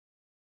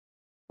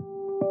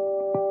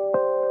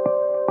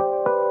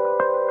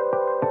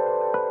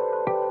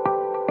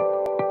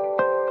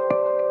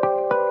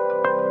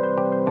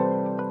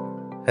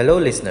Hello,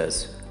 listeners.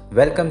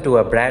 Welcome to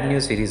a brand new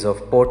series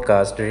of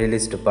podcasts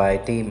released by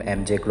Team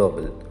MJ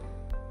Global.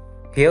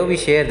 Here we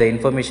share the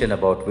information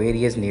about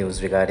various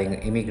news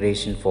regarding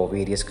immigration for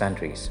various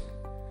countries.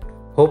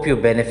 Hope you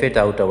benefit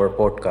out our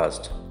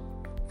podcast.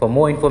 For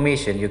more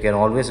information, you can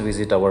always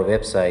visit our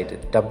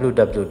website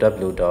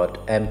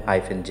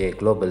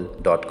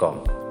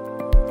www.m-jglobal.com.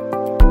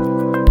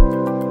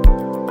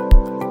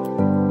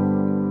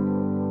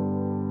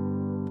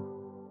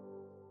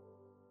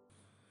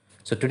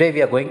 So today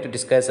we are going to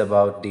discuss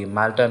about the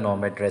Malta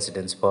Nomad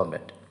Residence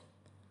Permit.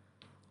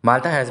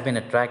 Malta has been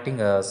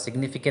attracting a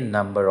significant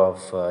number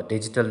of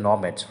digital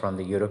nomads from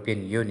the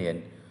European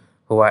Union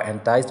who are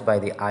enticed by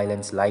the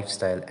island's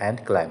lifestyle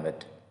and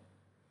climate.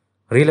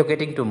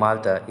 Relocating to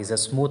Malta is a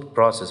smooth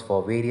process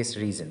for various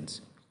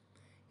reasons.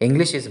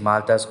 English is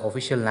Malta's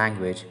official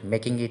language,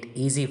 making it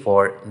easy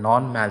for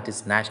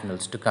non-Maltese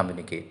nationals to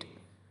communicate.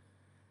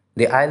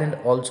 The island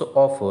also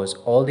offers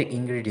all the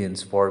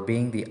ingredients for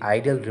being the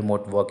ideal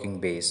remote working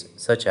base,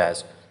 such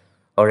as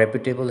a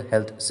reputable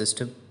health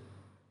system,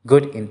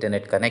 good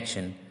internet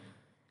connection,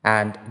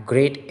 and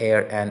great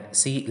air and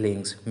sea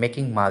links,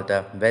 making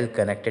Malta well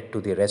connected to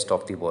the rest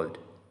of the world.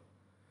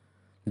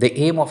 The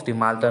aim of the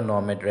Malta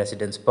Nomad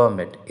Residence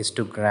Permit is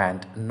to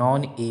grant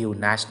non EU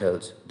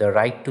nationals the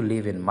right to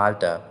live in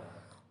Malta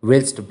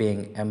whilst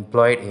being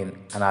employed in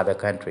another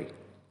country.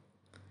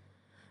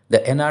 The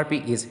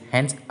NRP is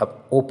hence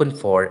open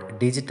for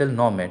digital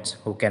nomads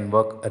who can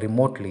work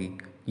remotely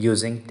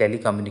using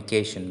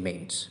telecommunication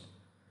means.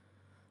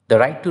 The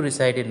right to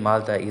reside in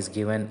Malta is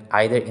given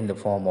either in the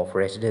form of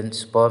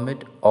residence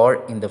permit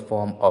or in the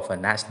form of a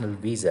national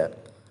visa,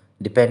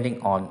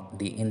 depending on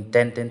the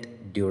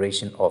intended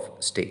duration of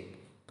stay.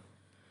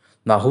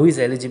 Now, who is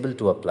eligible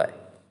to apply?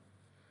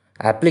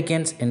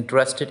 Applicants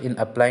interested in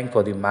applying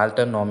for the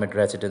Malta Nomad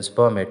Residence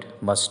Permit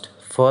must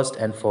first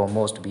and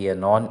foremost be a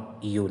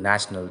non-EU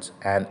nationals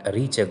and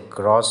reach a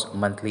gross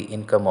monthly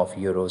income of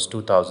Euros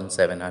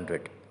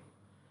 2,700.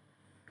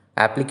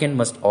 Applicant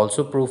must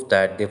also prove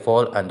that they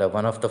fall under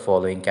one of the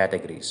following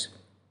categories.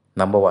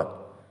 Number 1.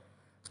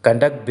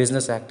 Conduct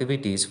business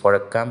activities for a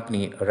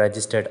company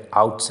registered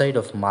outside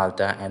of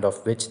Malta and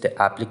of which the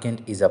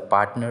applicant is a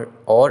partner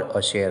or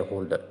a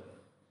shareholder.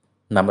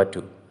 Number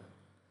 2.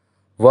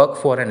 Work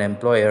for an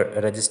employer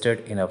registered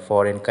in a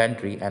foreign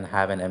country and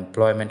have an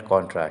employment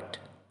contract.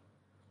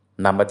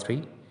 Number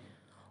 3.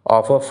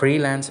 Offer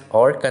freelance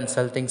or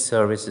consulting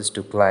services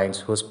to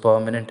clients whose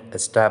permanent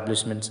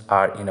establishments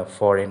are in a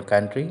foreign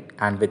country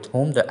and with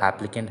whom the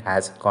applicant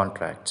has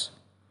contracts.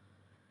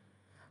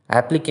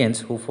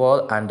 Applicants who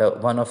fall under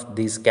one of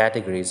these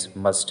categories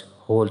must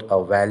hold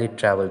a valid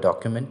travel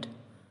document,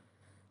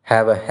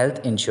 have a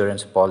health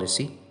insurance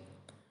policy,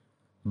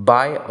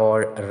 buy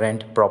or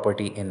rent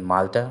property in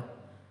Malta,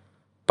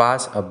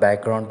 pass a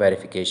background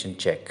verification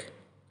check.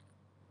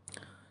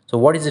 So,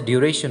 what is the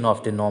duration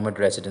of the Nomad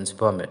Residence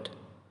Permit?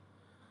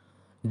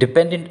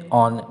 Dependent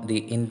on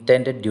the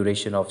intended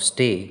duration of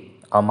stay,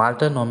 a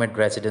Malta Nomad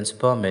Residence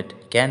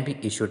Permit can be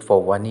issued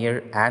for 1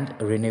 year and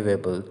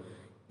renewable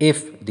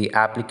if the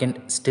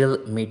applicant still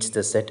meets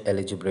the set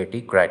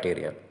eligibility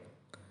criteria.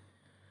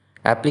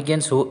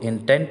 Applicants who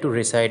intend to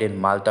reside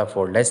in Malta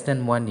for less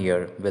than 1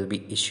 year will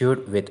be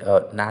issued with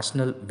a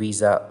national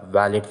visa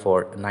valid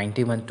for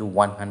 91 to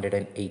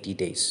 180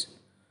 days.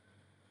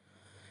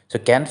 So,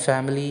 can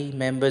family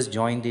members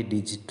join the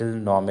digital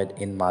nomad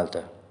in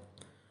Malta?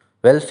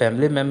 Well,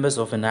 family members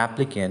of an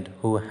applicant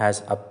who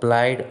has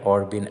applied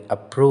or been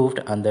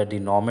approved under the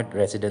Nomad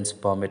Residence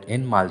Permit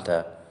in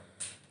Malta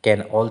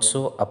can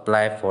also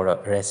apply for a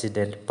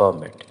resident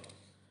permit.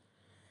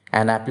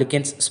 An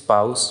applicant's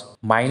spouse,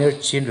 minor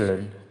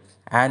children,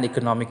 and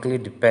economically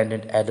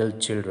dependent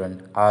adult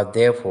children are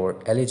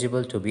therefore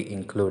eligible to be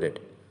included.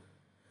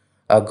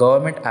 A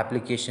government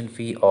application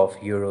fee of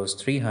Euros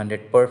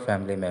 300 per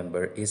family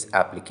member is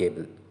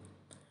applicable.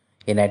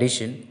 In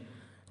addition,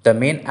 the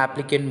main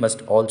applicant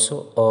must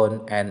also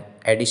earn an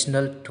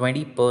additional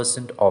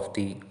 20% of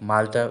the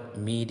Malta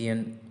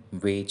median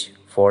wage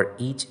for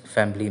each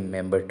family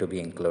member to be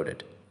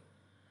included.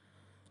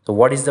 So,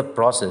 what is the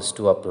process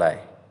to apply?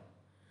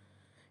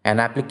 An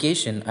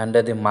application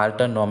under the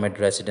Malta Nomad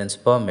Residence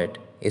Permit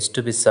is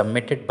to be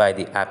submitted by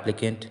the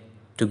applicant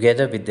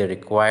together with the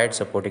required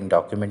supporting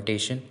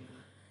documentation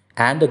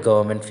and a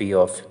government fee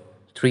of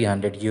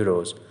 300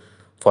 euros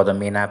for the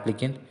main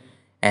applicant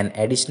and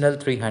additional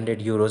 300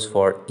 euros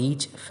for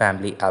each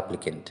family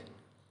applicant.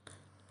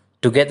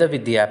 Together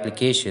with the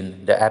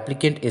application, the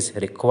applicant is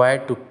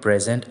required to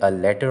present a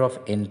letter of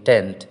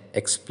intent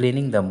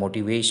explaining the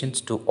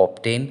motivations to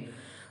obtain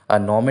a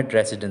nomad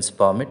residence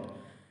permit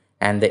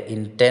and the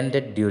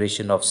intended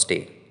duration of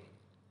stay.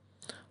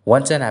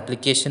 Once an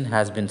application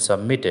has been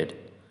submitted,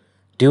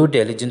 due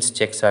diligence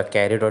checks are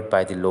carried out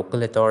by the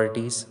local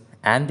authorities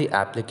and the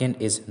applicant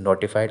is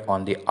notified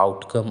on the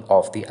outcome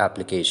of the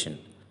application.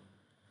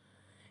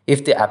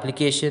 If the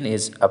application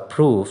is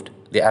approved,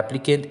 the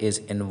applicant is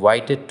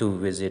invited to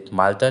visit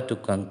Malta to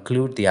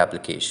conclude the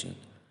application.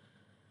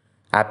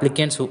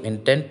 Applicants who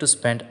intend to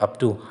spend up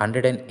to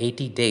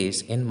 180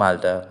 days in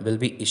Malta will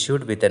be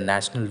issued with a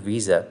national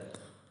visa,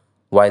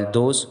 while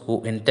those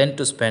who intend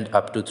to spend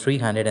up to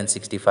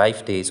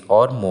 365 days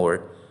or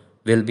more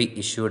will be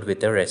issued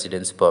with a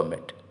residence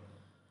permit.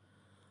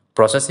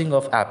 Processing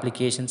of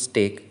applications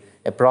take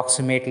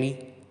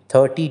approximately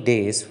 30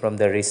 days from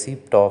the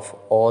receipt of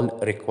all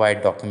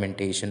required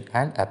documentation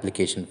and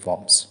application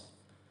forms.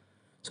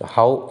 So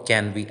how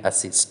can we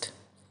assist?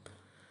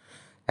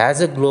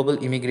 As a global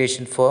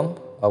immigration firm,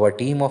 our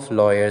team of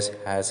lawyers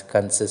has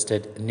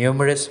consisted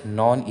numerous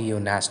non-EU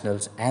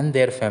nationals and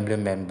their family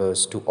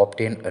members to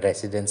obtain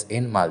residence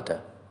in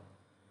Malta.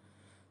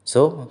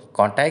 So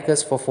contact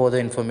us for further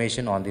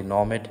information on the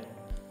Nomad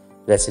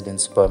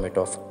Residence Permit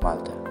of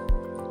Malta.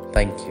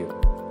 Thank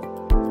you.